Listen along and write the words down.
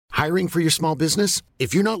Hiring for your small business?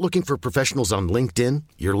 If you're not looking for professionals on LinkedIn,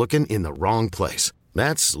 you're looking in the wrong place.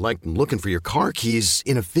 That's like looking for your car keys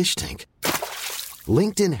in a fish tank.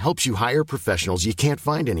 LinkedIn helps you hire professionals you can't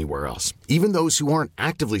find anywhere else, even those who aren't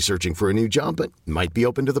actively searching for a new job but might be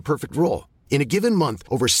open to the perfect role. In a given month,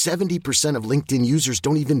 over 70% of LinkedIn users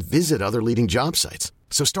don't even visit other leading job sites.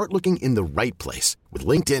 So start looking in the right place. With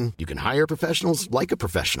LinkedIn, you can hire professionals like a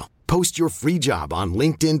professional. Post your free job on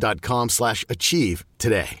linkedin.com/achieve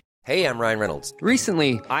today. Hey, I'm Ryan Reynolds.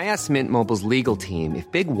 Recently, I asked Mint Mobile's legal team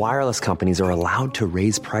if big wireless companies are allowed to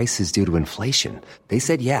raise prices due to inflation. They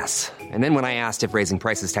said yes. And then when I asked if raising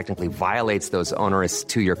prices technically violates those onerous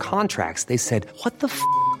two-year contracts, they said, what the f***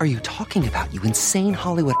 are you talking about, you insane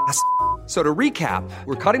Hollywood ass f- So to recap,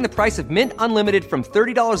 we're cutting the price of Mint Unlimited from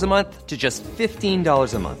 $30 a month to just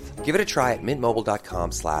 $15 a month. Give it a try at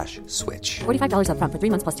mintmobile.com/switch. $45 up front for 3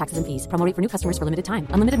 months plus taxes and fees. Promo rate for new customers for limited time.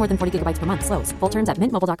 Unlimited more than 40 gigabytes per month. Slows full terms at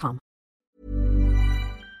mintmobile.com.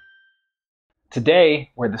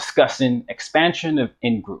 Today, we're discussing expansion of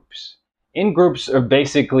in-groups. In-groups are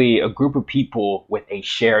basically a group of people with a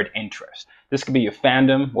shared interest. This could be your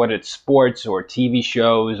fandom, whether it's sports or TV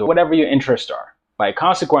shows or whatever your interests are. By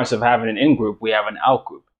consequence of having an in-group, we have an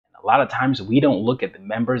out-group. And a lot of times we don't look at the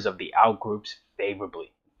members of the out-groups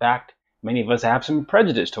favorably. In fact, many of us have some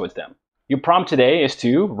prejudice towards them. Your prompt today is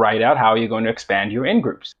to write out how you're going to expand your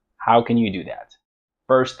in-groups. How can you do that?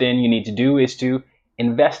 First thing you need to do is to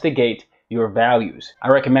investigate your values. I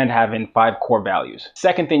recommend having 5 core values.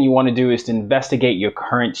 Second thing you want to do is to investigate your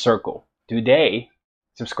current circle. Do they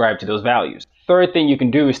subscribe to those values? Third thing you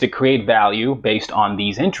can do is to create value based on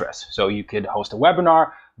these interests. So you could host a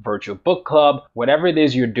webinar, virtual book club, whatever it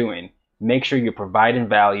is you're doing, make sure you're providing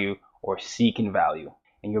value or seeking value.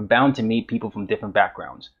 And you're bound to meet people from different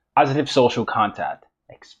backgrounds. Positive social contact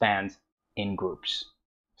expands in groups.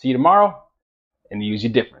 See you tomorrow, and use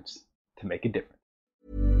your difference to make a difference.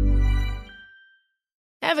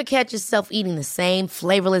 Ever catch yourself eating the same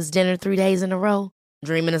flavorless dinner 3 days in a row?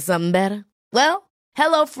 Dreaming of something better? Well,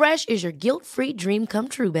 HelloFresh is your guilt-free dream come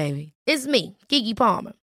true, baby. It's me, Keke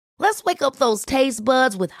Palmer. Let's wake up those taste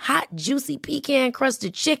buds with hot, juicy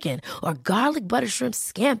pecan-crusted chicken or garlic butter shrimp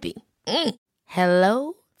scampi.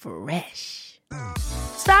 HelloFresh.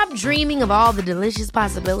 Stop dreaming of all the delicious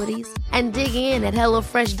possibilities and dig in at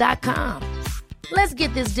HelloFresh.com. Let's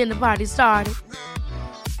get this dinner party started.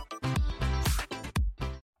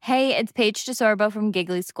 Hey, it's Paige DeSorbo from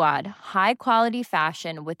Giggly Squad. High quality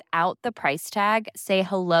fashion without the price tag. Say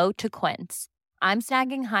hello to Quince. I'm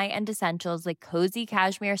snagging high-end essentials like cozy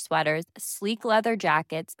cashmere sweaters, sleek leather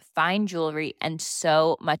jackets, fine jewelry, and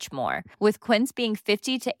so much more. With Quince being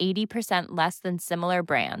 50 to 80% less than similar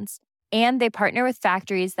brands. And they partner with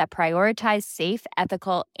factories that prioritize safe,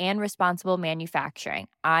 ethical, and responsible manufacturing.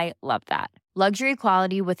 I love that. Luxury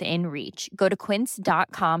quality within reach. Go to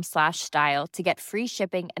quince.com/style to get free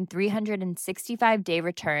shipping and 365-day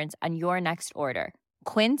returns on your next order.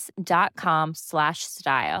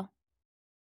 Quince.com/style.